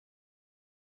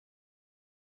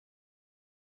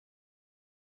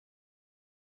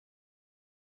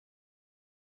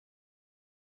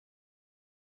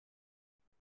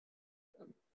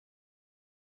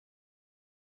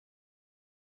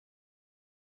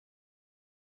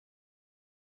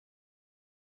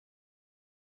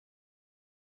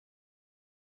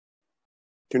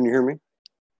Can you hear me?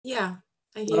 Yeah,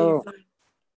 I hear you fine.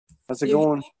 How's it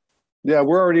going? Yeah,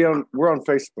 we're on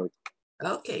Facebook.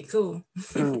 Okay, cool.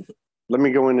 Let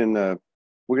me go in and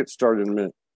we'll get started in a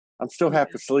minute. I'm still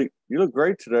half asleep. You look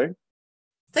great today.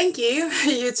 Thank you.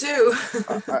 You too.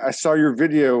 I saw your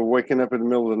video waking up in the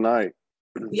middle of the night.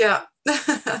 Yeah.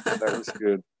 That was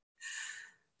good.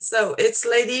 So it's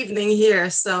late evening here,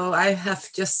 so I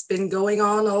have just been going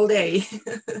on all day.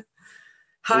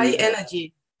 High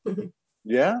energy.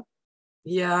 Yeah?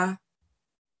 Yeah.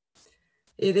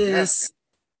 It is.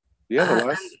 Yeah,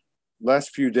 the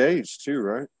last few days too,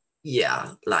 right?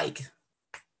 Yeah, like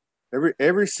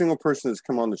every single person that's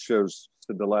come on the shows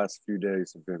said the last few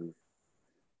days have been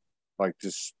like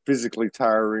just physically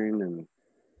tiring and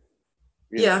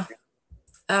yeah.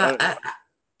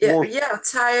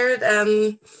 Tired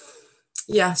and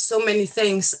so many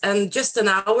things. And just an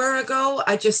hour ago,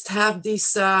 I just have these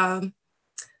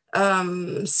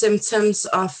symptoms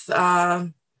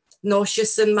of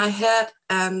nauseous in my head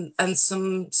and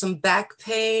some back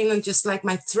pain and just like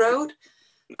my throat.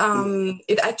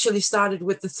 It actually started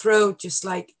with the throat, just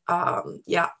like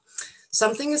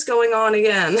something is going on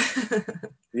again.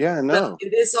 Yeah, I know. But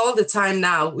it is all the time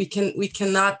now. We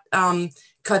cannot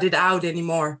cut it out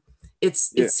anymore.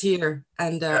 It's here.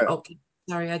 And okay,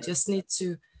 sorry, I just need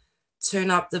to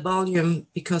turn up the volume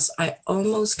because I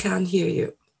almost can't hear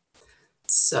you.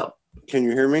 So can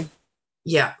you hear me?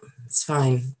 Yeah, it's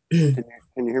fine. Can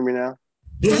you hear me now?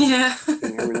 Yeah. Can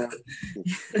you hear me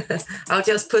now? I'll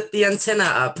just put the antenna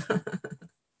up.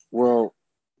 Well,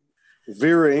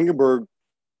 Vera Ingeberg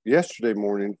yesterday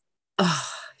morning. Oh,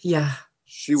 yeah.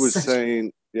 She was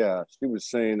saying, well,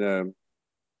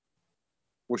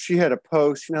 she had a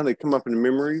post, you know how they come up in the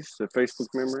memories, the Facebook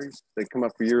memories, they come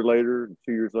up a year later,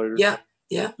 2 years later. Yeah.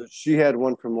 Yeah. So she had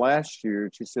one from last year.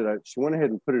 She said she went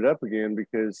ahead and put it up again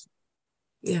because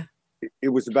it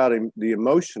was about the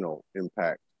emotional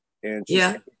impact. And she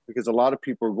said, because a lot of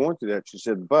people are going through that. She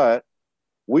said, but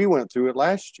we went through it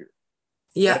last year.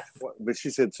 Yeah. But she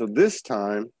said, so this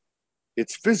time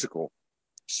it's physical.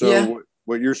 So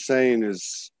what you're saying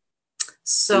is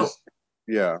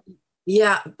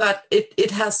yeah, but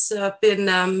it has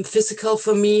been physical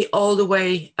for me all the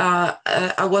way. I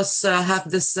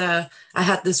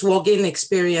had this walk-in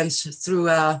experience through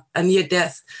a near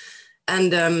death,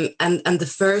 and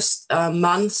the first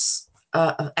months,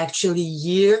 actually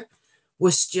year,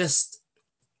 was just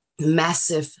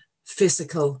massive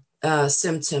physical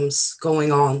symptoms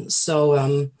going on. So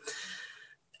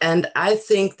and I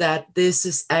think that this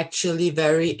is actually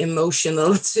very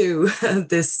emotional too.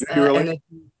 This energy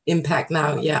impact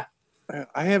now. Yeah,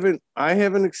 I haven't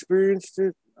experienced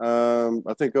it.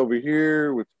 I think over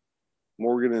here with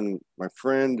Morgan and my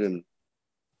friend, and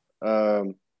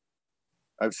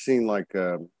I've seen like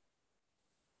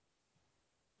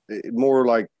more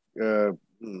like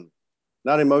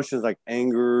not emotions like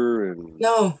anger and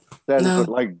sadness,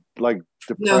 but like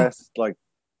depressed, like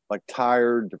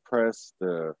tired, depressed.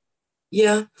 And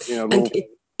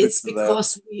it's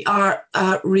because we are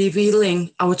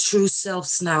revealing our true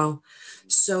selves now.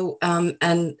 So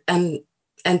and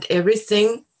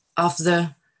everything of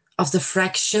the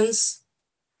fractions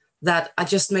that I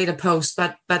just made a post,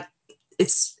 but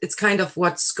it's kind of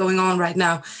what's going on right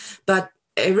now. But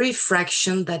every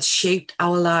fraction that shaped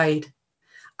our light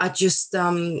are just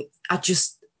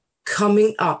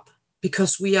coming up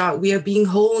because we are being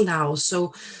whole now.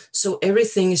 So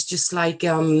everything is just like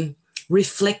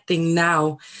reflecting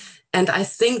now. And I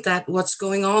think that what's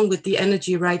going on with the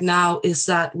energy right now is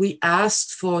that we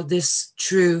asked for this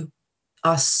true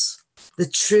us, the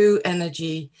true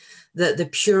energy, the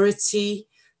purity,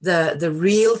 the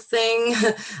real thing,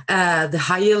 the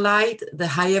higher light, the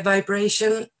higher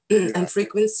vibration and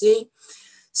frequency.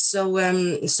 So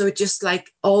it just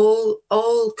like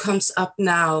all comes up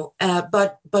now.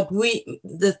 But we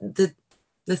the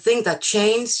thing that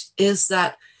changed is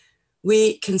that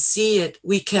we can see it.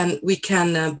 We can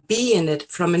be in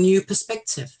it from a new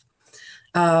perspective,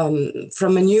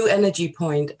 from a new energy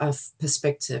point of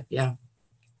perspective. Yeah.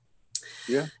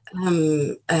 Yeah.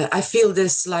 I feel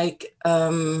this like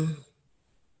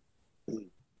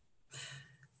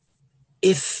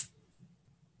if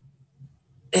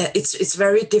it's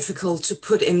very difficult to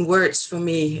put in words for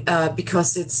me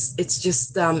because it's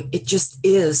just it just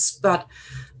is. But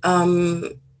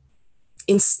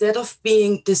instead of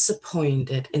being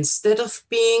disappointed, instead of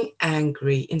being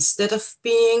angry, instead of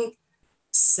being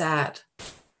sad,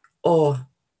 or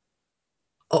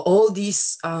all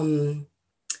these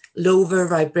lower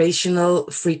vibrational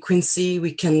frequency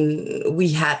we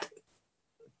had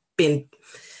been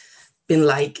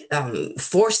like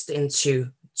forced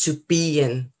into to be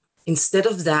in, instead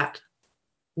of that,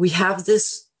 we have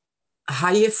this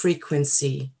higher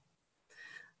frequency.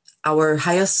 Our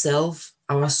higher self,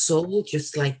 our soul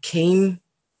just like came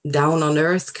down on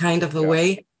earth kind of a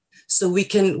way. So we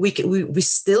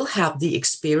still have the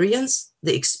experience.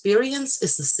 The experience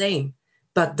is the same,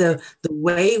 but the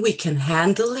way we can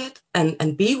handle it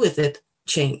and be with it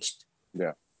changed.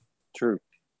 Yeah, true.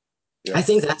 Yeah. I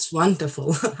think that's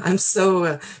wonderful. I'm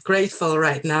so grateful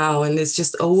right now, and it's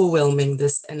just overwhelming,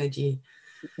 this energy.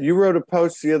 You wrote a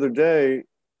post the other day.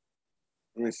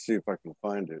 Let me see if I can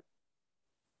find it.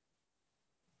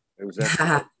 It was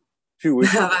actually 2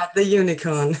 weeks ago. About the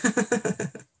unicorn.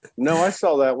 No, I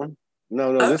saw that one.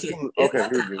 No, okay. This one. Okay,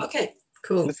 here we go. Okay,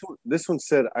 cool. This one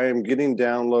said, "I am getting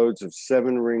downloads of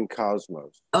 7-ring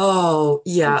cosmos." Oh,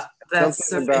 yeah, that's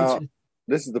something about.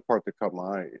 This is the part that caught my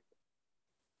eye.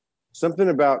 Something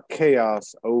about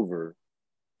chaos over.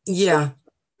 Yeah.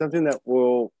 Something that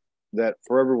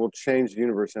forever will change the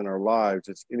universe and our lives.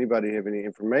 Does anybody have any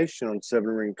information on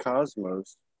 7-ring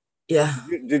cosmos? Yeah.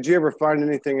 Did you ever find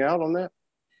anything out on that?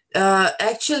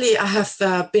 Actually, I have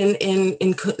been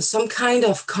in some kind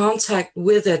of contact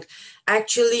with it.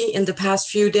 Actually, in the past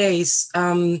few days,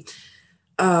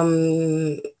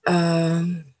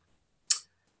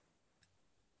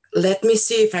 let me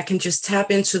see if I can just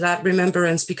tap into that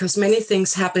remembrance, because many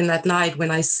things happen at night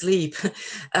when I sleep,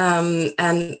 and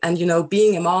you know,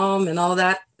 being a mom and all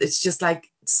that, it's just like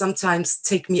sometimes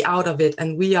take me out of it.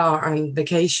 And we are on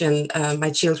vacation, my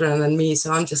children and me,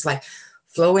 so I'm just like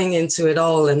flowing into it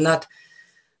all and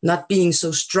not being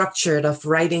so structured of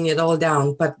writing it all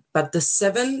down. But the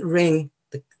 7 ring,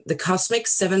 the cosmic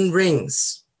 7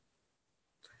 rings.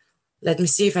 Let me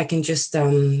see if I can just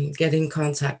get in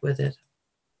contact with it.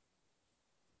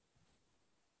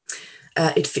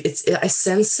 I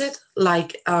sense it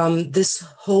like this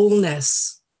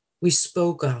wholeness we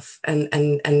spoke of, and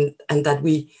that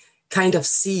we kind of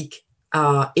seek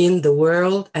in the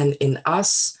world and in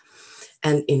us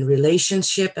and in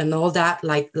relationship and all that,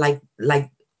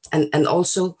 and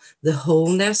also the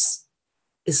wholeness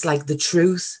is like the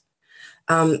truth.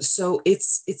 So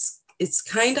it's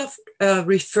kind of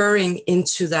referring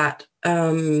into that.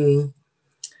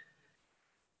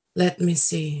 Let me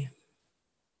see.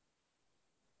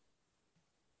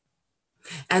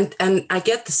 And I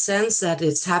get the sense that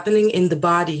it's happening in the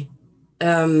body.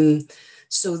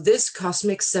 So this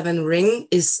cosmic 7 ring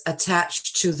is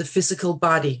attached to the physical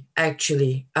body,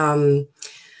 actually. I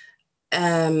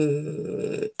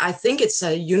think it's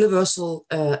a universal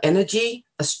energy,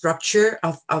 a structure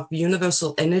of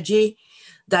universal energy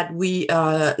that we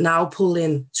now pull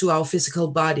in to our physical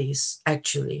bodies,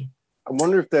 actually. I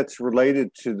wonder if that's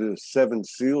related to the 7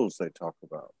 seals they talk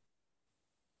about.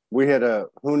 We had a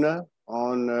Huna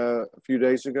on a few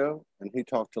days ago, and he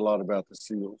talked a lot about the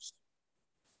seals.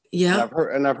 Yeah,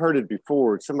 and I've heard it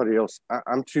before. Somebody else.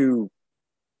 I'm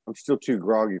still too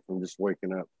groggy from just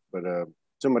waking up, but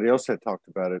somebody else had talked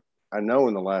about it. I know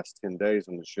in the last 10 days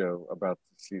on the show about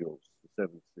the seals, the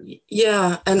 7 seals.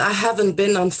 Yeah, and I haven't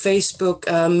been on Facebook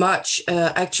much.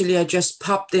 Actually, I just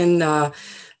popped in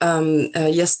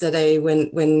yesterday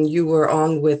when you were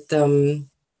on with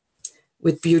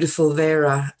beautiful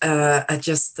Vera. I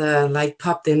just like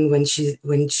popped in when she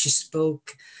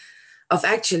spoke of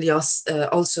actually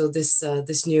also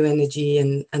this new energy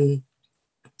and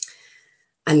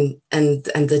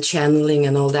the channeling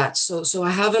and all that. So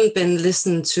I haven't been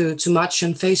listening to much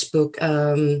on Facebook.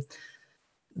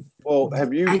 Well,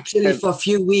 have you actually for a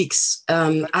few weeks?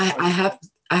 I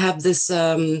have this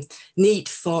need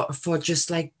for just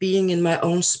like being in my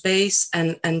own space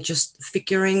and just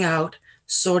figuring out,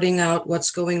 sorting out what's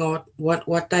going on,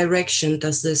 what direction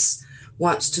does this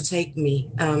wants to take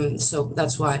me. So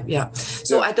that's why, yeah.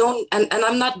 So yeah. I don't, and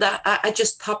I'm not that, I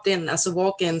just popped in as a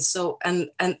walk-in. So,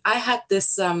 and I had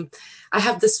this, I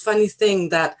have this funny thing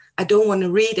that I don't want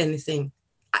to read anything.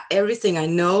 Everything I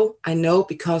know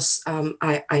because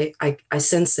I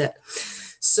sense it.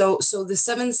 So the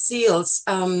 7 seals,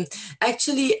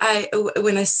 actually,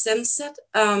 when I sense it,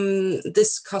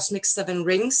 this cosmic 7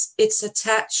 rings, it's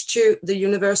attached to the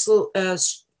universal,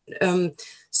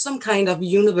 some kind of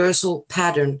universal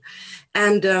pattern,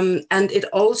 and it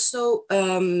also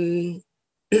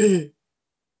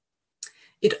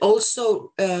it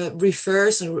also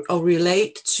refers or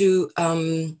relate to.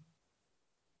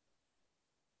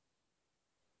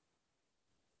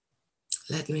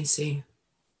 Let me see.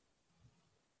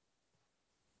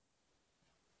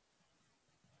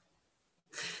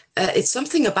 It's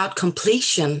something about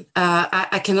completion.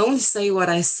 I can only say what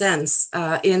I sense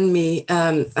in me,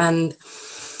 and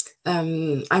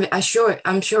I'm sure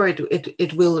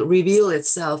it will reveal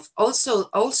itself.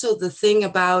 Also the thing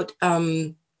about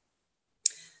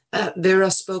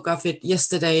Vera spoke of it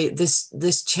yesterday.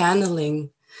 This channeling.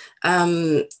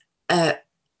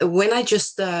 When I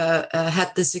just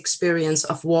had this experience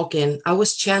of walk-in, I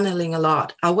was channeling a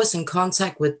lot. I was in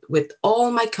contact with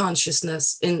all my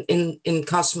consciousness in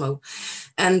Cosmo,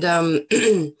 and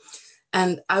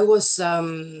and I was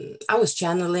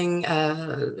channeling.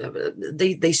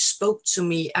 They spoke to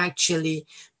me actually,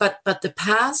 but the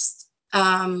past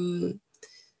 3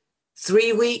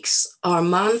 weeks or a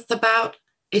month about,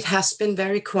 it has been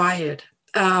very quiet.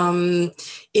 In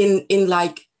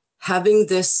like having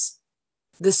this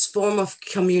form of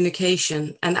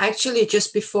communication. And actually,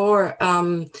 just before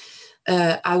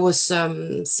I was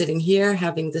sitting here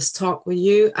having this talk with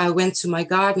you, I went to my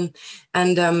garden,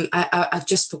 and I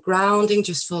just for grounding,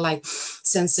 just for like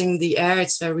sensing the air.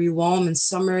 It's very warm in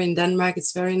summer in Denmark.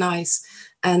 It's very nice.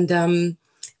 And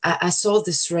I saw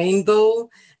this rainbow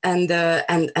and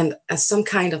some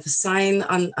kind of a sign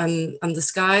on the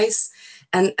skies.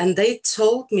 And they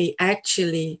told me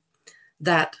actually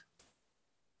that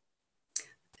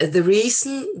the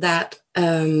reason that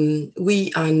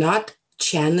we are not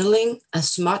channeling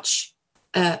as much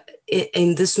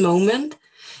in this moment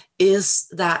is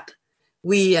that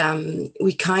we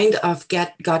kind of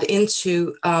got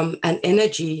into an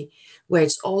energy where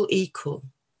it's all equal.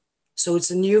 So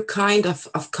it's a new kind of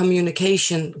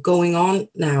communication going on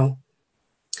now.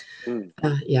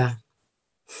 Yeah.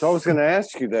 So I was going to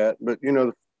ask you that, but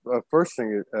the first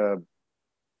thing,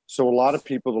 so a lot of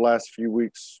people the last few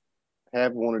weeks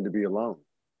have wanted to be alone.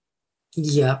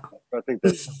 Yeah. I think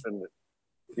that's something that,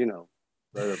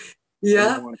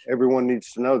 yeah. Everyone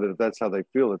needs to know that if that's how they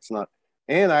feel, it's not.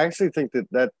 And I actually think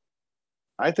that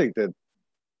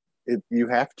you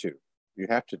have to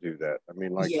do that. I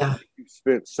mean, like, you've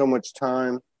spent so much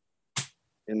time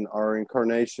in our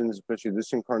incarnations, especially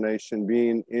this incarnation,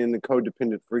 being in the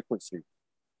codependent frequency.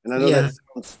 And I know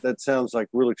that sounds like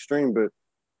real extreme, but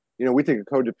we think of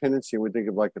codependency and we think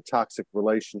of like a toxic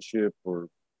relationship, or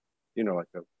like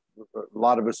a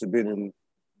lot of us have been in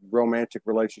romantic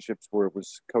relationships where it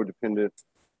was codependent.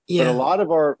 But a lot of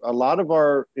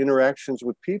our interactions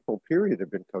with people, period,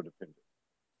 have been codependent.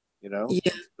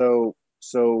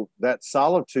 So that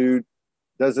solitude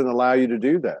doesn't allow you to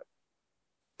do that.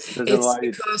 It's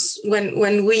because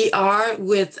when we are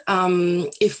with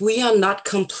if we are not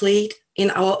complete in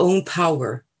our own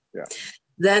power,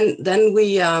 then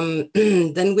we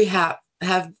then we have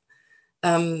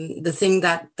the thing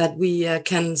that we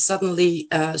can suddenly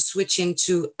switch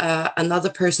into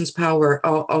another person's power,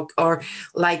 or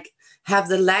like have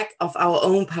the lack of our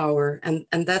own power, and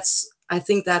that's, I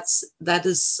think that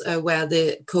is where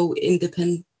the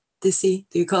co-independency,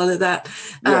 do you call it that,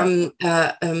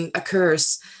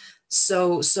 occurs.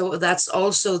 So that's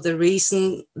also the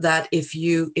reason that if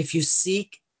you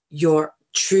seek your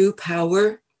true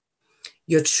power,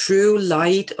 your true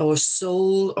light or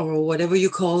soul or whatever you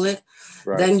call it,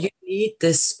 then you need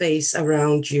this space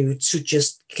around you to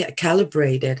just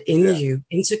calibrate it in you,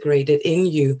 integrate it in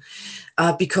you,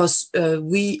 because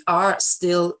we are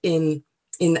still in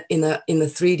a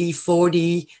 3D,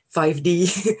 4D, 5D,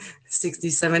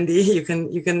 6D,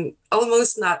 7D. You can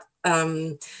almost not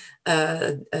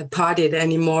part it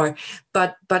anymore,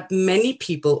 but many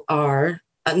people are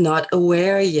not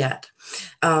aware yet,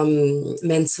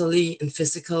 mentally and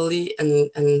physically, and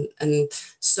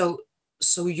so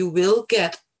you will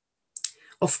get,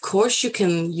 of course you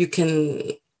can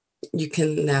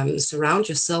surround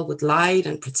yourself with light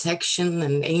and protection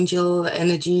and angel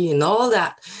energy and all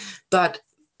that, but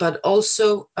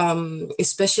also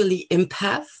especially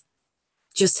empath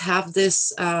just have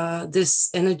this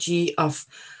energy of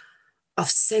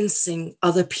sensing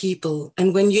other people.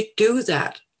 And when you do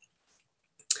that,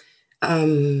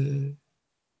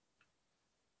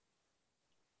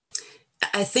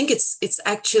 I think it's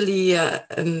actually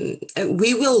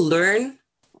we will learn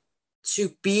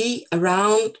to be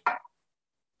around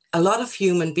a lot of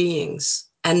human beings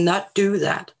and not do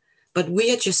that, but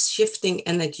we are just shifting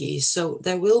energy, so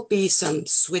there will be some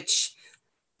switch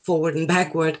forward and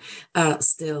backward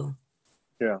still.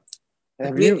 Have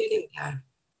we're getting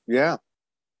there.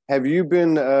 Have you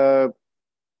been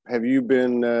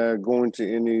going to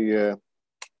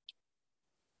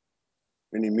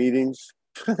any meetings?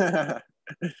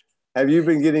 Have you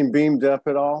been getting beamed up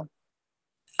at all?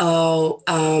 Oh,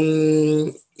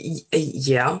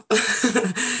 yeah.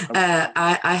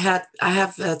 I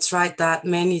have tried that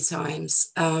many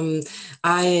times.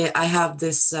 I have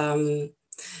this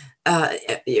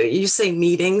You say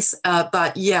meetings,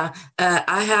 but yeah,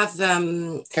 I have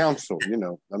counsel.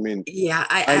 I mean, yeah,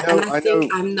 I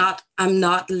think know. I'm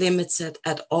not limited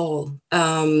at all.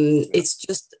 It's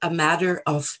just a matter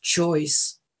of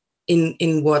choice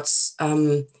in what's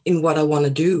in what I want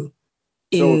to do.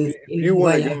 So In if you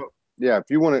want to where, go, yeah, if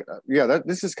you want to, yeah,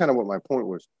 this is kind of what my point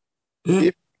was.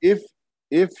 mm, If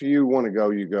if you want to go,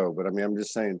 you go. But I mean, I'm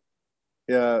just saying,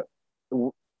 yeah,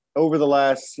 over the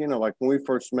last, like when we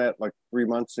first met, like 3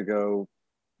 months ago,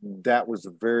 that was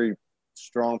a very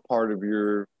strong part of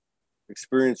your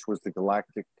experience was the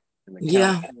galactic and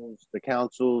yeah, the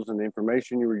councils and the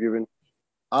information you were given.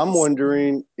 I'm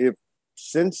wondering if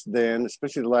since then,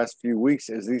 especially the last few weeks,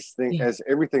 as yeah, as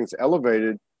everything's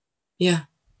elevated, yeah,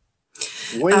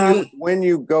 when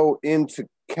you go into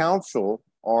council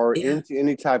or yeah. into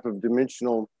any type of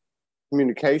dimensional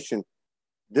communication,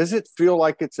 does it feel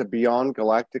like it's a beyond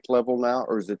galactic level now,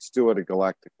 or is it still at a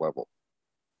galactic level?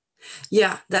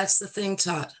 Yeah, that's the thing,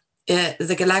 Todd.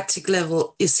 The galactic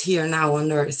level is here now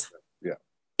on Earth. Yeah,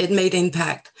 it made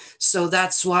impact. So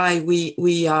that's why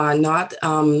we are not.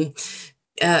 And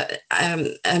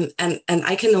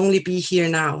I can only be here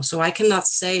now, so I cannot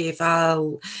say if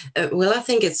I'll. Well, I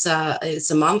think it's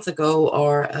a month ago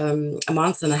or a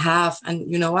month and a half,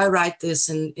 and I write this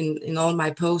in all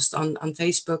my posts on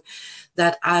Facebook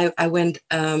that I went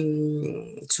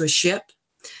to a ship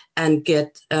and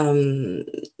get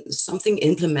something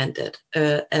implemented.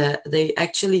 They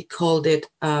actually called it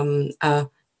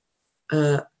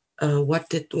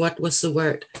what was the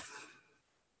word?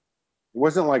 it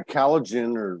wasn't like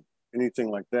collagen or anything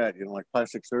like that. Like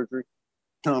plastic surgery.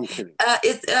 No, I'm kidding.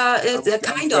 It's I'm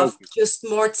kind of joking. just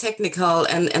more technical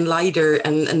and lighter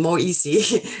and more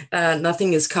easy.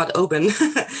 Nothing is cut open.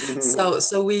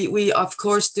 So we of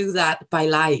course do that by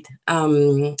light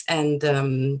and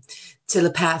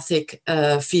telepathic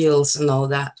fields and all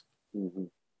that. Mm-hmm.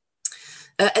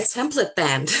 A template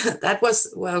band. That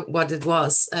was what it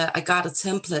was. I got a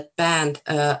template band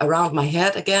around my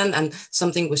head again, and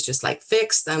something was just like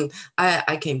fixed, and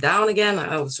I came down again.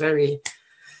 I was very,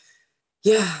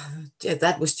 yeah,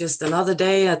 that was just another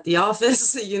day at the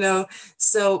office,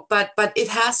 So, but it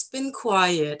has been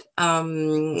quiet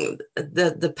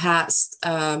the past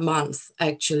month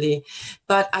actually.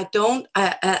 But I don't.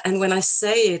 And when I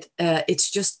say it, it's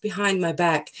just behind my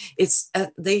back. It's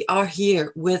they are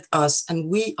here with us, and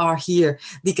we are here.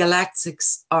 The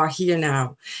galactics are here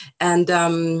now, and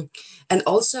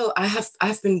also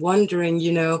I've been wondering,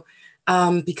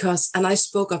 because, and I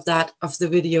spoke of the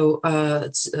video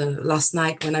last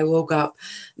night when I woke up,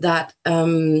 that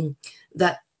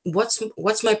that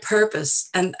what's my purpose,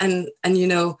 and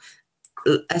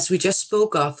as we just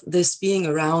spoke of, this being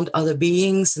around other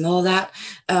beings and all that,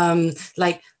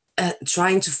 like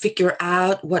trying to figure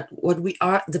out what we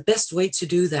are. The best way to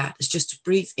do that is just to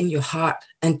breathe in your heart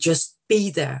and just be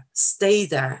there, stay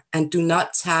there, and do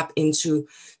not tap into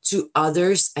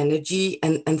others' energy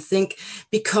and think,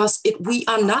 because we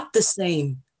are not the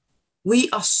same. We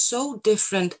are so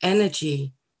different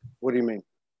energy. What do you mean?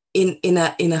 In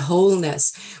a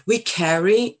wholeness, we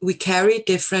carry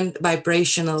different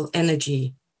vibrational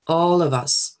energy, all of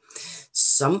us.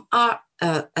 Some are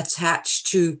attached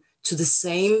to the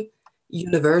same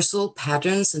universal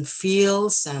patterns and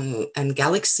fields and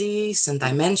galaxies and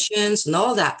dimensions and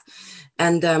all that,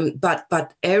 and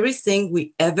but everything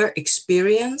we ever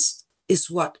experience is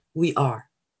what we are.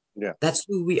 Yeah, that's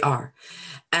who we are.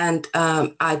 And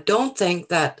I don't think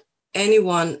that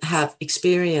anyone have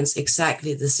experienced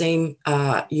exactly the same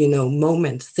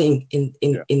moment thing in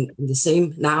the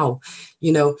same now,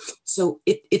 so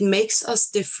it makes us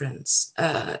different,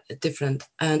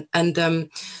 and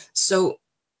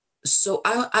so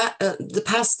I the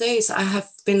past days I have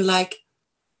been like,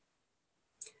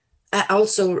 I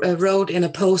also wrote in a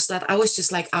post that I was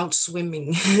just like out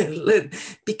swimming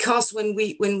because when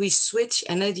we switch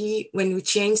energy, when we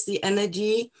change the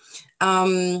energy,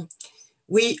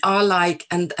 we are like,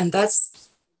 and that's,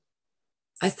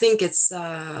 I think it's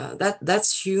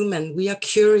that's human. We are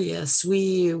curious.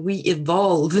 We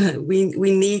evolve.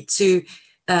 We need to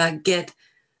get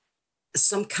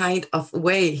some kind of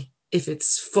way. If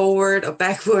it's forward or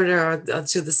backward or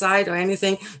to the side or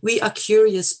anything, we are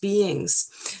curious beings.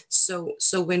 So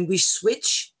when we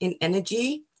switch in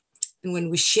energy and when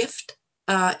we shift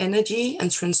energy and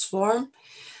transform,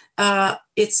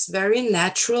 it's very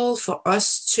natural for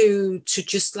us to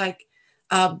just like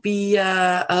be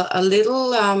a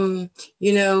little,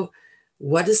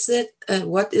 what is it?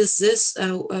 What is this?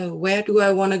 Where do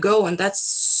I want to go? And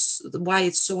that's why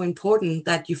it's so important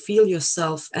that you feel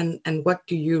yourself and what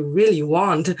do you really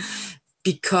want,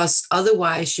 because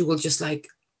otherwise you will just like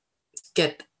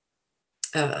get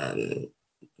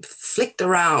flicked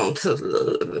around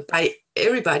by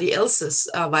everybody else's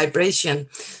vibration.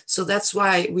 So that's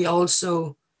why we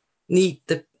also need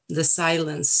the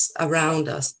silence around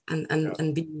us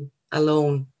and be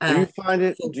alone. Do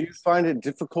you find it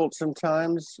difficult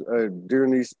sometimes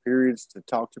during these periods to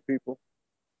talk to people?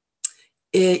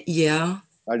 Yeah,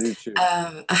 I do too.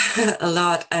 A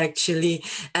lot actually,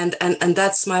 and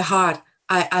that's my heart.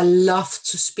 I love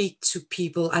to speak to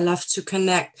people. I love to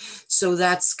connect. So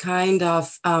that's kind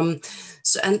of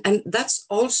so, and that's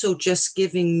also just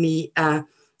giving me what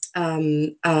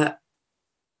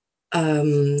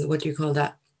do you call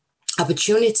that?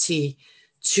 Opportunity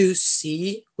to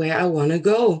see where I want to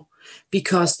go.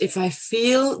 Because if I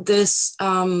feel this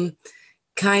kind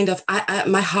of,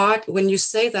 my heart, when you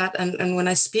say that and when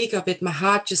I speak of it, my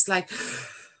heart just like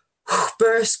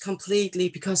bursts completely,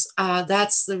 because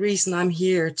that's the reason I'm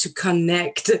here, to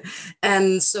connect.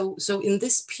 And so in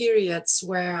these periods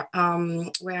where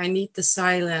I need the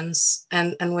silence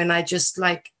and when I just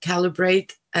like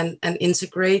calibrate and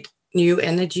integrate new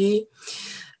energy,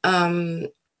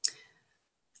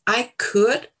 I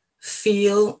could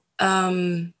feel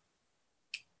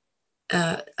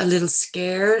a little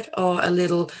scared or a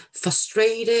little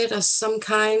frustrated of some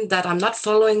kind, that I'm not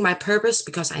following my purpose,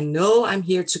 because I know I'm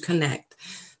here to connect.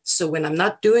 So when I'm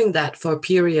not doing that for a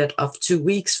period of 2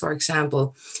 weeks, for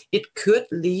example, it could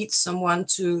lead someone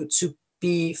to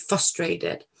be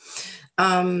frustrated.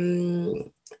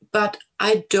 But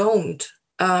I don't.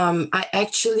 I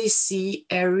actually see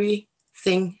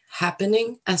everything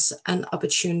happening as an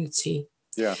opportunity.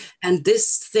 Yeah. And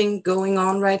this thing going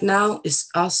on right now is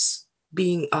us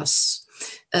being us.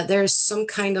 There's some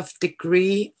kind of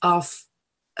degree of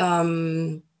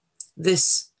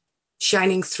this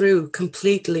shining through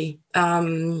completely. What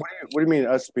do you mean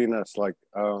us being us? Like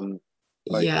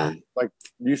yeah, like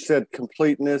you said,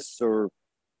 completeness or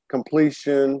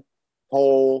completion,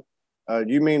 whole.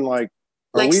 You mean like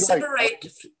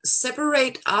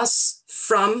separate us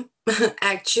from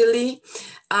actually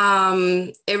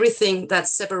everything that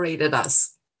separated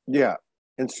us. Yeah.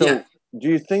 And so do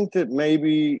you think that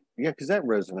maybe, because that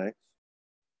resonates.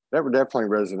 That would definitely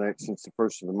resonate since the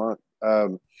first of the month.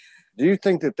 Do you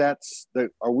think that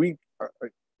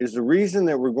is the reason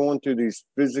that we're going through these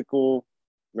physical,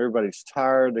 everybody's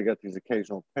tired, they got these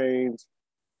occasional pains,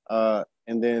 and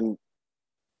then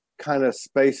kind of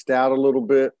spaced out a little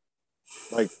bit,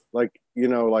 like I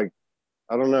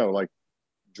don't know, like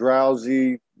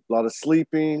drowsy, a lot of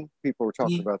sleeping. People were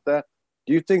talking about that.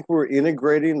 Do you think we're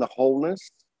integrating the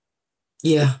wholeness?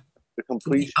 Yeah, the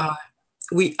completion.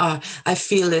 We are. I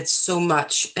feel it so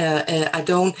much. I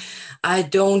don't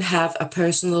have a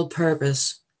personal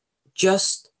purpose,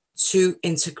 just to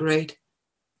integrate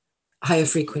higher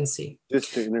frequency.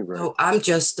 Just to integrate. So I'm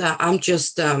just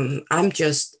an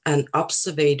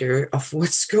observator of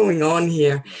what's going on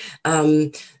here.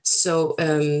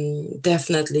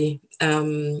 Definitely,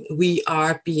 we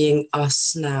are being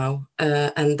us now,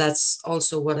 and that's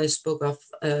also what I spoke of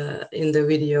in the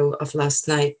video of last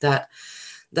night.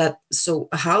 So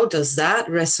how does that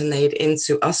resonate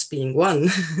into us being one?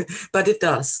 But it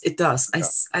does. Yeah.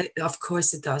 I of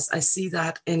course it does. I see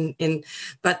that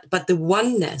but the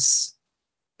oneness,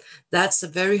 that's a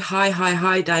very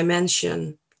high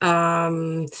dimension.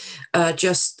 If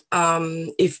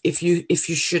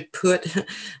you should put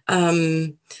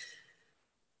a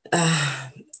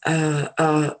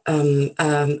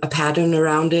pattern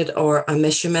around it or a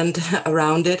measurement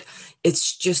around it,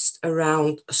 it's just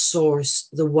around source,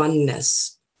 the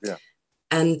oneness. Yeah.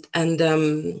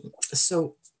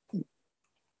 So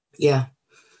yeah.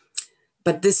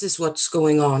 But this is what's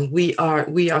going on. We are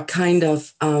kind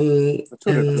of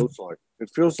that's what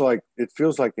it feels like. It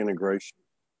feels like integration.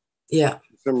 Yeah.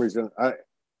 For some reason,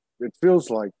 it feels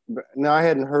like. Now I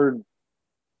hadn't heard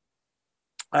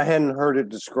it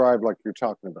described like you're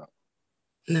talking about.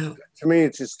 No. To me,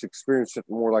 it's just experienced it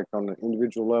more like on the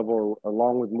individual level,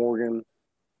 along with Morgan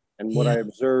and what I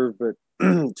observed. But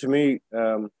to me,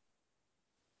 I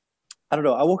don't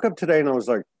know. I woke up today and I was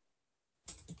like,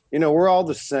 we're all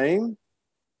the same.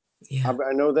 Yeah.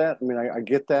 I know that. I mean, I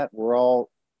get that. We're all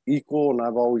equal, and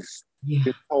I've always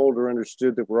been told or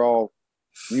understood that we're all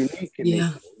unique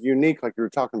and unique, like you were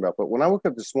talking about. But when I woke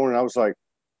up this morning, I was like,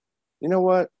 you know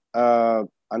what?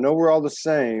 I know we're all the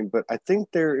same, but I think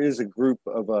there is a group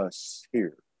of us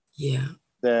here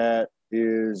that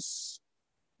is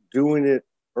doing it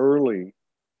early.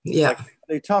 Yeah. Like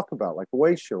they talk about, like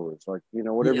way showers, like,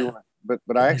 whatever you want. But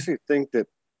I actually think that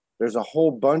there's a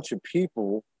whole bunch of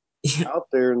people out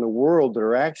there in the world that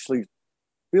are actually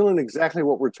feeling exactly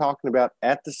what we're talking about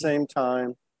at the same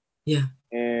time. Yeah.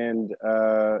 and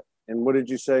what did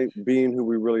you say? Being who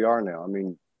we really are now. I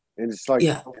mean, and it's like,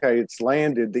 okay, it's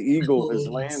landed. The eagle has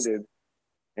landed,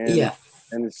 and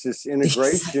it's this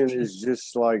integration is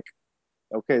just like,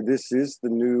 okay, this is the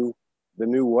new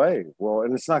way. Well,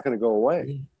 and it's not going to go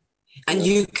away. And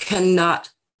you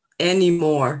cannot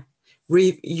anymore.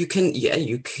 You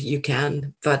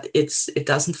can, but it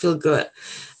doesn't feel good.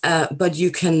 But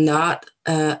you cannot.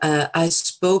 I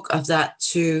spoke of that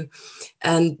too,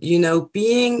 and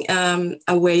being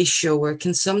a way shower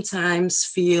can sometimes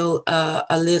feel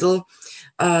a little,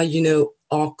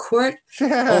 awkward,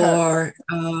 or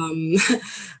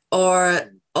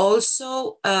or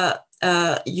also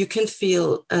you can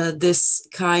feel this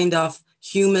kind of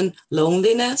human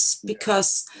loneliness,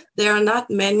 because there are not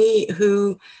many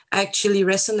who actually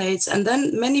resonates, and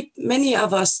then many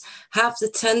of us have the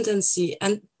tendency,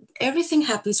 and everything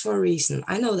happens for a reason,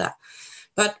 I know that,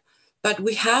 but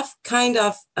we have kind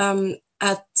of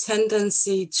a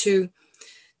tendency to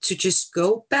just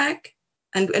go back,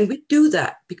 and we do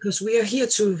that because we are here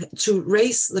to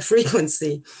raise the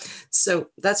frequency, so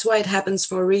that's why it happens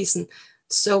for a reason.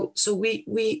 So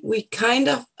we kind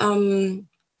of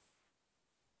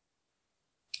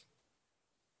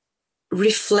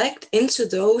reflect into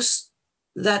those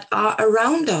that are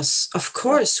around us. Of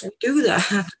course, we do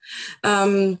that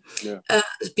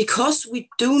because we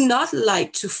do not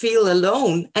like to feel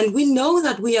alone. And we know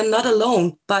that we are not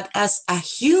alone, but as a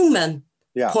human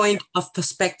point of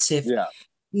perspective,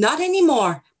 not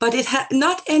anymore, but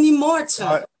not anymore.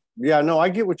 No, I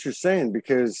get what you're saying,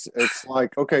 because it's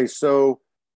like, okay, so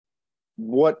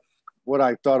what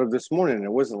I thought of this morning,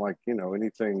 it wasn't like,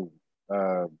 anything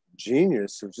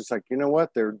genius. It was just like, you know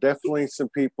what, there are definitely some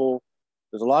people,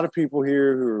 there's a lot of people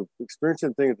here who are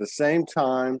experiencing things at the same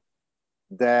time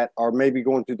that are maybe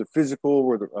going through the physical,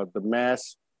 or the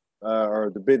mass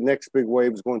or the next big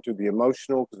wave is going through the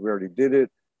emotional, because we already did it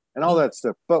and all that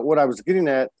stuff. But what I was getting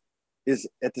at is,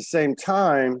 at the same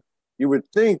time, you would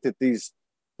think that these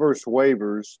first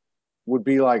wavers would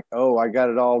be like, oh, I got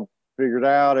it all figured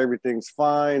out, everything's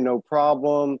fine, no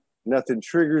problem, nothing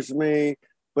triggers me.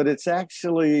 But it's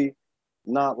actually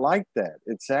not like that.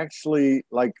 It's actually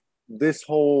like this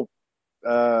whole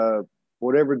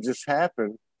whatever just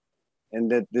happened,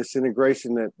 and that this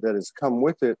integration that has come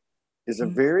with it is a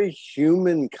very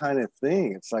human kind of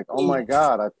thing. It's like, oh my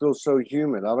God, I feel so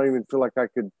human. I don't even feel like I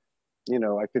could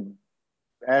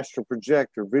astral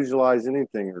project or visualize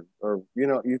anything, or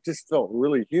you just felt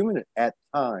really human at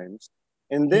times.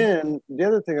 And then the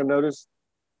other thing I noticed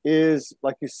is,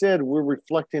 like you said, we're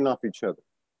reflecting off each other.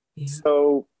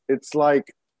 So it's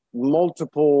like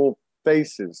multiple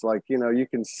faces, like, you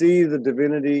can see the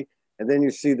divinity, and then you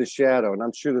see the shadow. And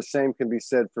I'm sure the same can be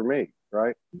said for me,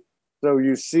 right? So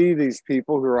you see these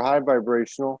people who are high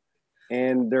vibrational,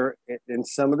 and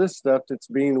some of the stuff that's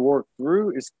being worked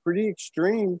through is pretty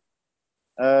extreme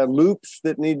loops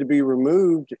that need to be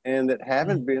removed, and that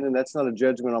haven't been. And that's not a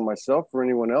judgment on myself or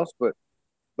anyone else, but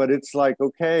it's like,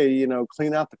 okay,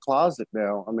 clean out the closet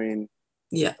now. I mean,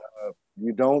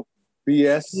 you don't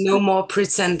BS. No more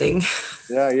pretending.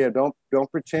 Don't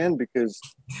pretend, because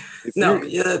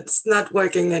it's not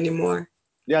working anymore.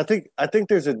 I think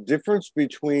there's a difference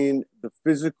between the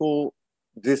physical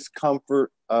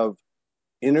discomfort of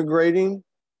integrating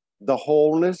the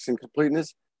wholeness and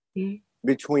completeness,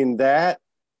 between that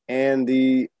and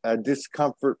the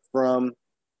discomfort from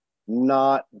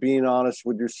not being honest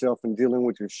with yourself and dealing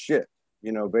with your shit,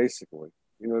 basically,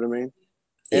 you know what I mean?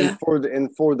 And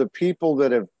for the people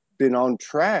that have been on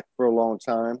track for a long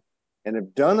time and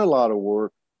have done a lot of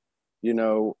work,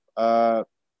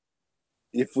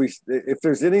 if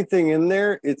there's anything in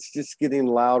there, it's just getting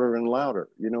louder and louder.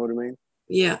 You know what I mean?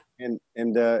 Yeah. And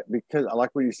because I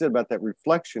like what you said about that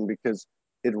reflection, because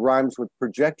it rhymes with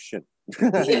projection.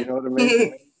 You know what I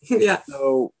mean? Yeah.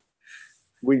 So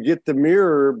we get the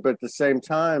mirror, but at the same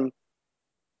time,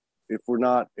 if we're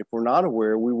not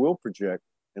aware, we will project.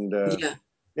 And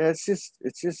it's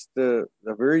just a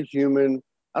very human.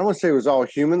 I don't want to say it was all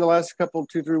human the last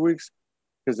 2-3 weeks,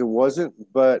 because it wasn't,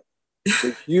 but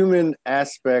the human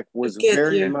aspect was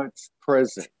very much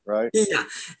present, right? Yeah,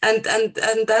 and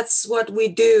that's what we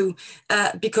do,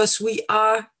 because we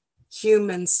are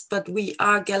humans, but we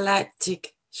are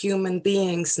galactic human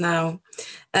beings now,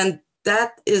 and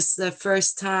that is the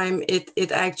first time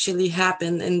it actually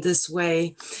happened in this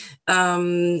way,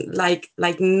 like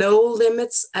no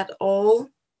limits at all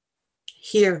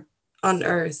here on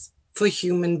Earth for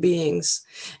human beings,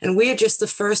 and we are just the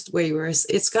first wavers.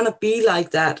 It's gonna be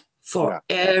like that for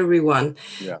everyone.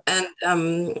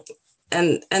 And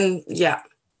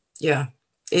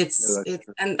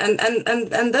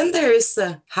And then there is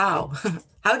the how.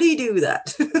 How do you do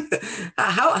that?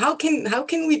 how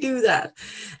can we do that?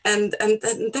 And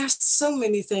there's so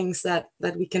many things that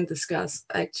we can discuss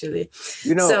actually.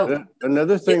 You know, so,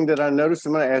 another thing that I noticed,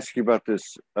 I'm going to ask you about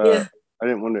this. I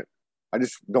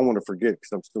just don't want to forget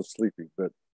because I'm still sleepy.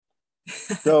 But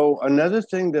so another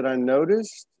thing that I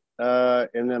noticed,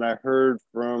 and then I heard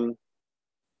from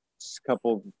a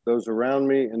couple of those around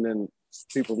me, and then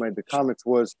people made the comments,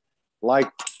 was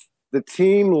like the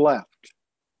team left.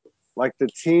 Like the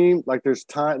team, like there's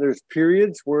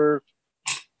periods where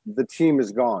the team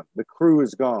is gone, the crew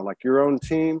is gone, like your own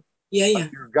team. Like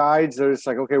your guides are just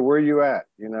like, okay, where are you at?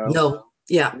 You know? No,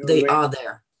 yeah, you know they are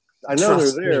there. I know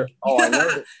they're there. Me. Oh, I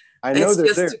know. I know they're there.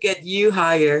 It's just to get you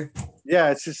higher.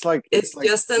 Yeah, it's just like it's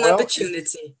just an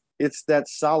opportunity. It's that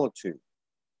solitude.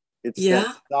 It's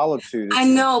that solitude. I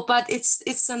know, but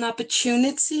it's an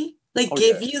opportunity. They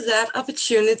give you that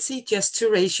opportunity just to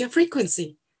raise your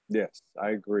frequency. Yes,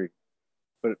 I agree.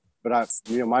 But I,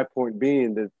 you know, my point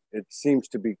being that it seems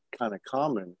to be kind of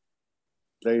common.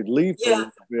 They leave for a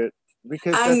little bit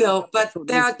because I know, but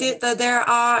there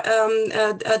are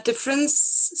a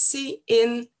difference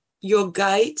in your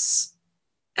guides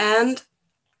and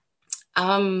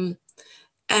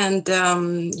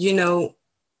you know,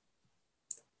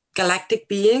 galactic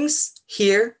beings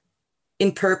here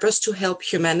in purpose to help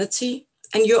humanity,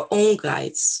 and your own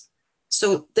guides.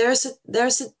 So there's a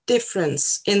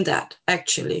difference in that,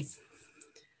 actually.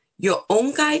 Your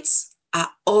own guides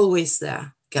are always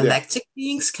there. Galactic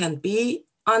beings can be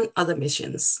on other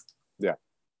missions. Yeah.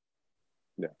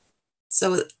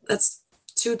 So that's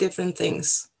two different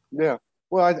things. Yeah.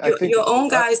 Well, I think your own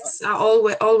guides are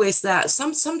always there.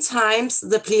 Sometimes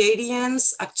the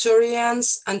Pleiadians,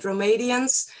 Arcturians,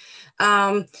 Andromedians,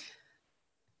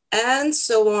 and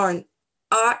so on,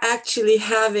 are actually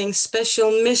having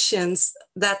special missions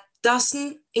that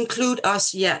doesn't include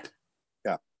us yet.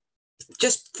 Yeah.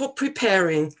 Just for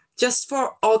preparing, just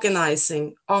for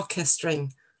organizing,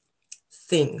 orchestrating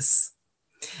things.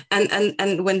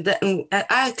 And when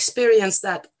I experience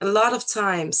that a lot of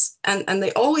times, and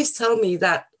they always tell me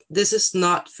that this is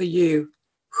not for you.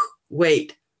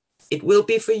 Wait, it will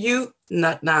be for you,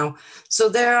 not now. So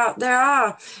there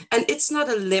are, and it's not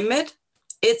a limit.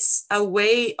 It's a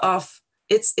way of,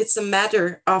 it's a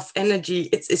matter of energy.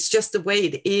 It's just the way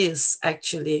it is,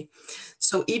 actually.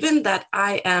 So even that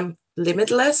I am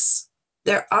limitless,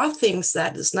 there are things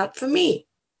that is not for me.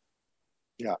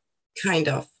 Yeah. Kind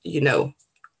of, you know.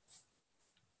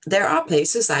 There are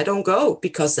places I don't go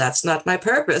because that's not my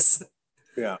purpose.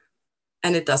 Yeah.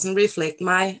 And it doesn't reflect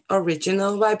my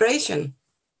original vibration.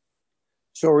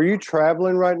 So are you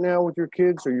traveling right now with your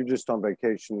kids, or are you just on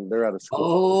vacation? They're out of school.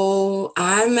 Oh,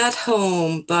 I'm at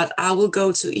home, but I will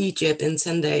go to Egypt in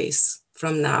 10 days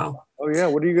from now. Oh, yeah.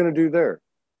 What are you going to do there?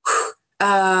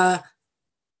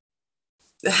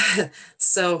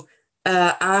 So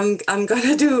I'm going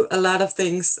to do a lot of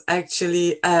things,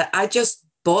 actually. I just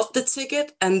bought the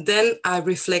ticket and then I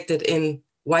reflected in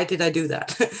why did I do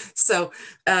that?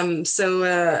 And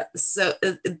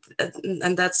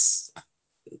that's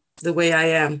the way I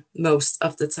am most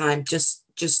of the time.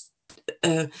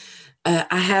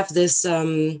 I have this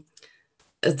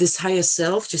this higher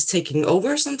self just taking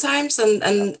over sometimes,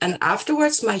 and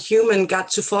afterwards my human got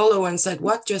to follow and said,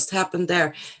 what just happened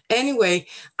there? Anyway,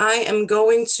 I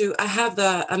have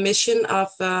a mission of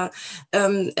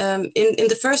in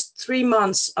the first 3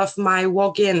 months of my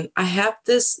walk-in, I have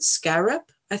this scarab,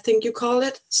 I think you call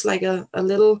it. It's like a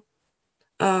little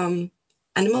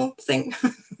animal thing.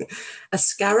 A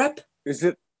scarab. Is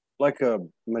it like a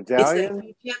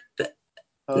medallion?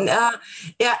 Yeah,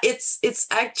 it's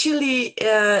actually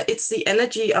it's the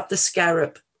energy of the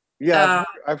scarab. Yeah,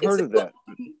 I've heard of that.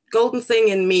 Golden thing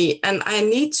in me, and I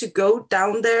need to go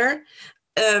down there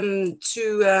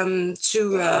to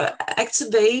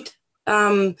activate.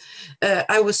 I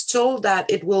was told that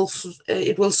it will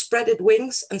spread its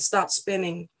wings and start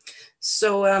spinning.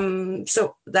 So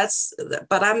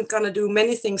but I'm gonna do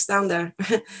many things down there.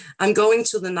 I'm going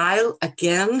to the Nile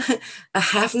again. I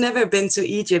have never been to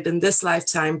Egypt in this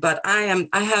lifetime, but I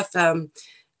have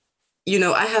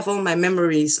all my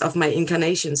memories of my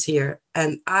incarnations here,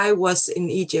 and I was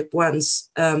in Egypt once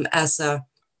as a,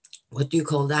 what do you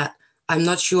call that? I'm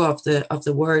not sure of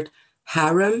the word,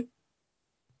 harem.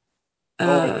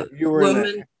 You were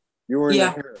woman. In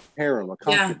the harem, a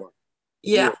concubine.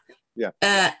 Yeah.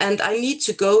 And I need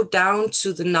to go down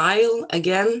to the Nile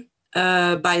again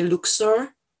by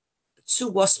Luxor to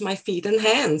wash my feet and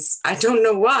hands. I don't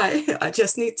know why. I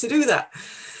just need to do that.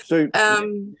 So you've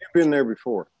been there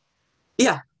before?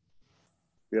 Yeah.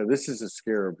 Yeah, this is a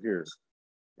scarab here.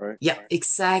 right? Yeah,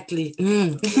 exactly.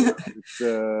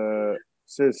 It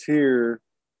says here,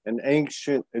 an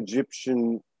ancient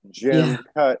Egyptian gem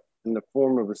cut in the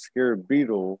form of a scarab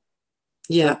beetle,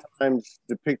 sometimes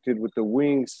depicted with the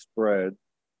wings spread,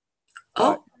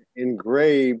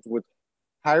 engraved with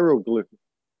hieroglyphics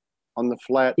on the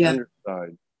flat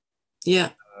underside.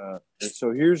 Yeah. And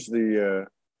so here's the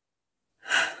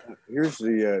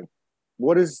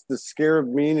what does the scarab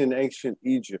mean in ancient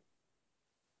Egypt?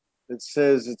 It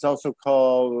says it's also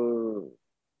called,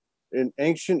 in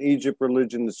ancient Egypt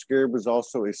religion, the scarab was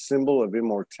also a symbol of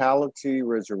immortality,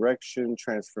 resurrection,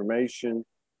 transformation,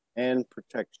 and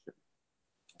protection.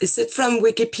 Is it from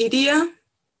Wikipedia?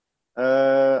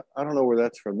 I don't know where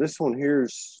that's from. This one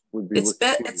would be. It's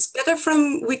better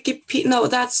from Wikipedia. No,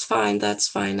 that's fine. That's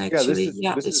fine. Actually,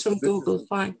 it's from Google.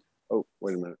 Fine. Oh,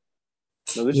 wait a minute.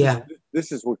 No,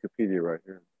 this is Wikipedia right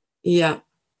here. Yeah.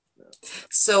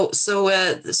 So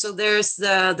there's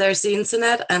the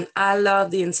internet, and I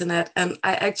love the internet, and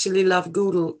I actually love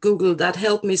Google. That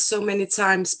helped me so many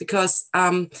times because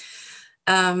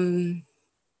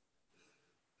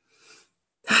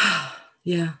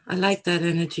yeah, I like that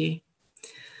energy.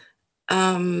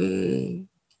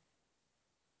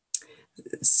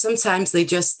 Sometimes they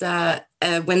just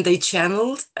when they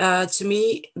channeled to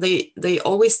me, they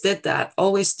always do that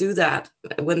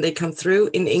when they come through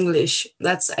in English.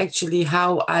 That's actually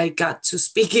how I got to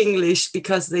speak English,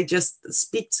 because they just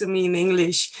speak to me in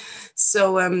English.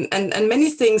 So and many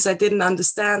things I didn't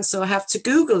understand, so I have to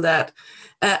Google that.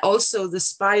 Also the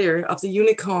spire of the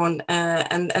unicorn,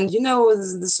 and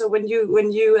so when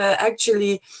you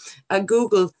actually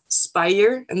Google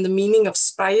spire and the meaning of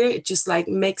spire, it just like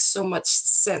makes so much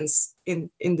sense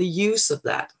in the use of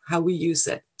that, how we use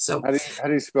it. So how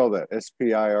do you spell that?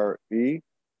 S-P-I-R-E?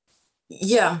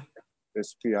 Yeah.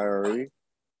 S-P-I-R-E?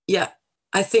 Yeah,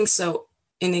 I think so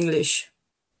in English.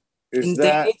 In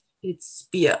Danish, it's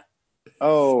spear.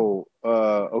 Oh,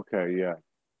 okay, yeah,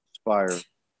 spire.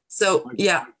 So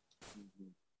yeah,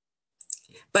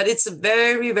 but it's a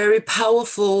very, very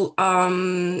powerful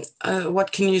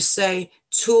what can you say,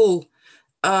 tool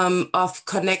of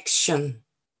connection.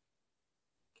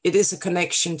 It is a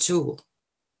connection tool.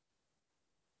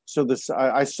 So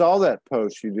I saw that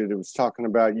post you did. It was talking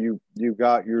about you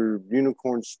got your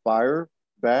unicorn spire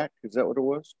back. Is that what it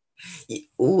was?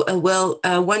 Well,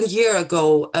 1 year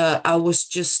ago, I was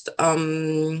just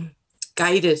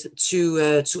guided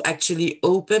to actually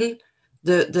open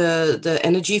the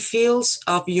energy fields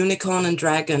of unicorn and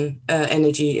dragon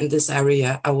energy in this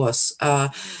area.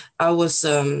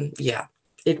 Yeah,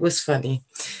 it was funny.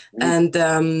 And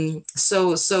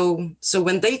so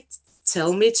when they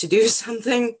tell me to do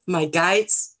something, my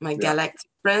guides, my galactic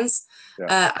friends,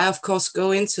 I of course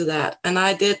go into that, and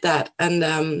I did that.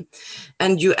 And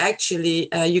you actually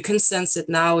you can sense it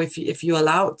now if you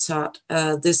allow it, Todd,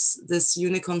 this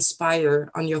unicorn spire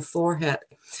on your forehead.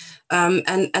 And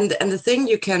the thing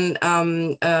you can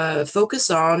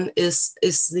focus on is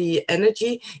the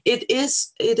energy. It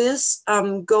is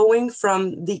going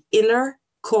from the inner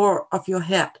core of your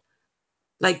head,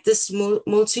 like this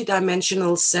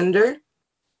multi-dimensional center.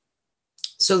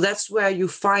 So that's where you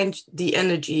find the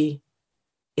energy,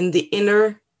 in the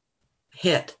inner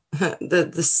head,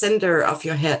 the center of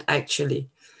your head,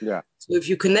 actually. Yeah. So if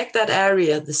you connect that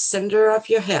area, the center of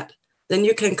your head, then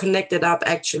you can connect it up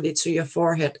actually to your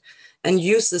forehead and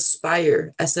use the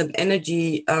spire as an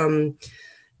energy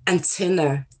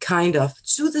antenna, kind of,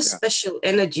 to the special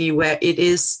energy where it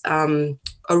is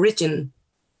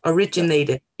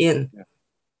originated in.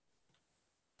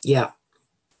 Yeah.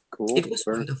 Cool. It was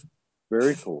wonderful.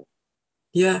 Very cool.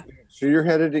 Yeah. So you're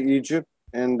headed to Egypt,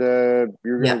 and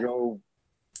you're going to go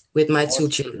with my 2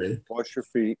 children. Wash your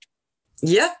feet.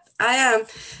 Yep, I am,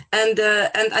 and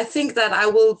I think that I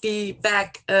will be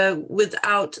back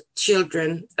without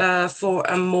children for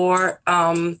a more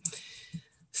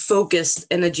focused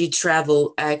energy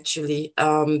travel, actually,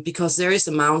 because there is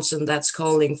a mountain that's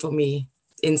calling for me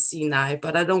in Sinai,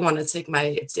 but I don't want to take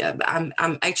my.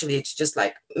 I'm actually, it's just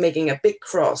like making a big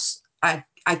cross.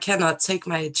 I cannot take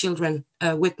my children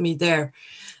with me there.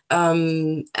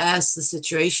 As the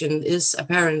situation is,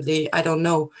 apparently, I don't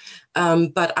know,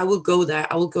 but I will go there.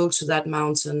 I will go to that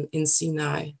mountain in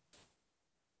Sinai.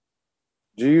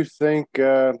 Do you think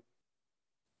that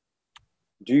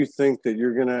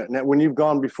you're gonna, now when you've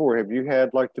gone before, have you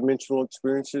had like dimensional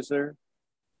experiences there?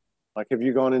 Like, have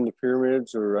you gone in the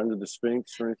pyramids or under the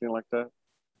Sphinx or anything like that?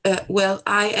 Well,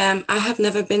 I have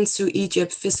never been to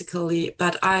Egypt physically,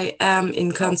 but I am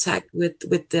in contact with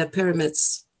the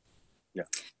pyramids. Yeah.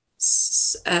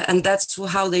 And that's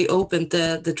how they opened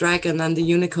the dragon and the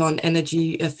unicorn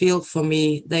energy field for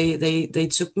me. They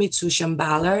took me to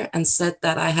Shambhala and said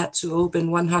that I had to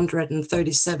open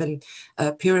 137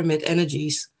 pyramid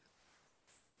energies.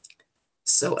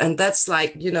 So, and that's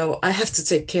like, you know, I have to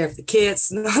take care of the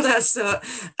kids and all that.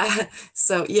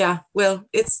 So yeah, well,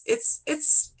 it's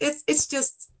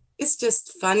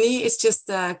just funny. It's just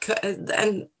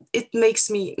and it makes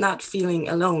me not feeling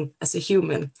alone as a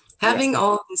human, having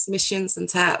all these missions and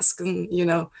tasks and, you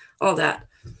know, all that.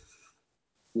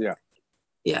 Yeah.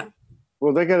 Yeah.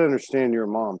 Well, they got to understand you're a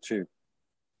mom too.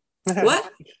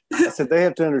 What? I said they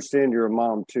have to understand you're a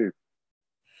mom too.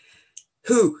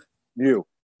 Who? You.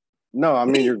 No, I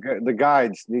mean the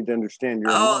guides need to understand you're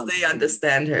a mom. Oh, they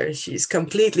understand her. She's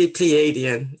completely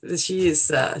Pleiadian. She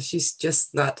is. She's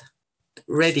just not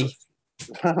ready.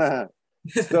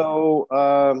 So,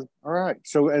 all right.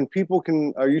 So, and people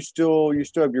can. You still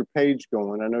have your page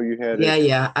going? I know you had.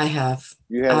 Yeah, I have.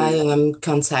 I am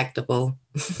contactable.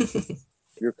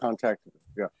 You're contactable.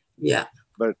 Yeah. Yeah.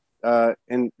 But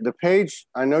and the page,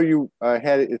 I know you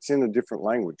had it. It's in a different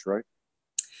language, right?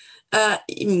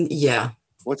 Yeah.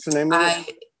 What's the name of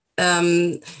it?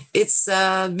 It's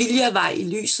Viljavej I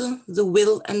lyset, the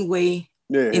will and way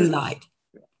in light.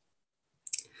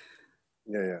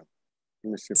 Yeah.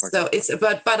 Let me see if I can. It's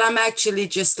but I'm actually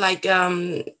just like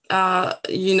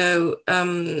you know,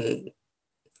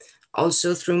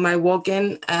 also through my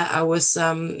walk-in, I was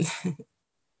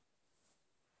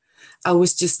I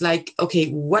was just like, okay,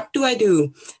 what do I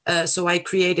do? So I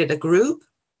created a group.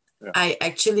 Yeah. I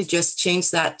actually just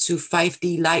changed that to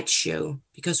 5D light show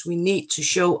because we need to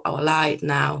show our light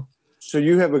now. So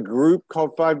you have a group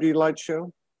called 5D light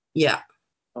show? Yeah.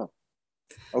 Oh,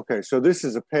 okay. So this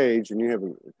is a page and you have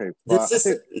this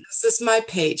is my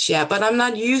page. Yeah. But I'm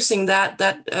not using that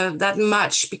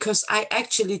much because I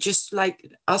actually just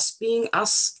like us being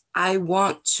us. I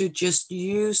want to just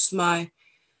use my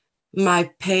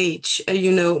page,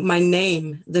 you know, my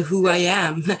name, the who I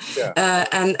am. Yeah.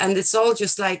 And it's all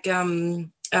just like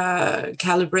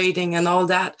calibrating and all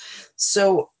that.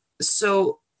 So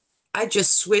I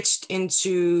just switched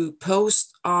into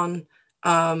post on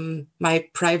my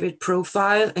private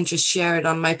profile and just share it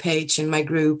on my page in my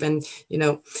group. And, you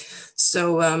know,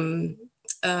 so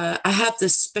I have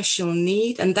this special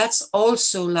need, and that's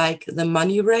also like the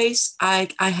money race. I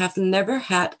have never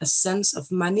had a sense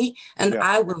of money, and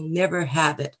I will never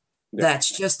have it. Yeah. That's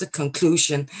just a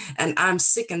conclusion. And I'm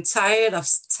sick and tired of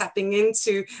tapping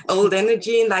into old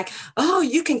energy and like, oh,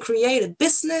 you can create a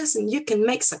business and you can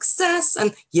make success.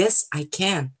 And yes, I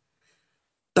can.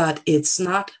 But it's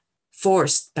not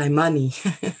forced by money.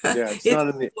 Yeah,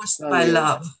 it's forced by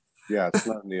love. Yeah, it's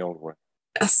not in the old way.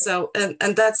 So,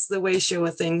 and that's the way show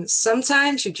a thing.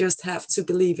 Sometimes you just have to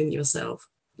believe in yourself.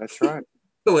 That's right.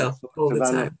 Well, all the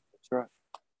time. That's right.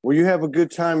 Well, you have a good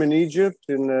time in Egypt.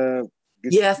 And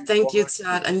yeah, thank you,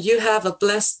 Todd. And you have a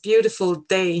blessed, beautiful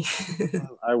day.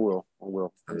 I will.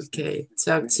 Okay,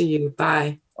 talk to you.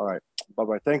 Bye. All right.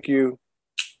 Bye-bye. Thank you.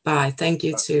 Bye. Thank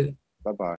you, too. Bye-bye.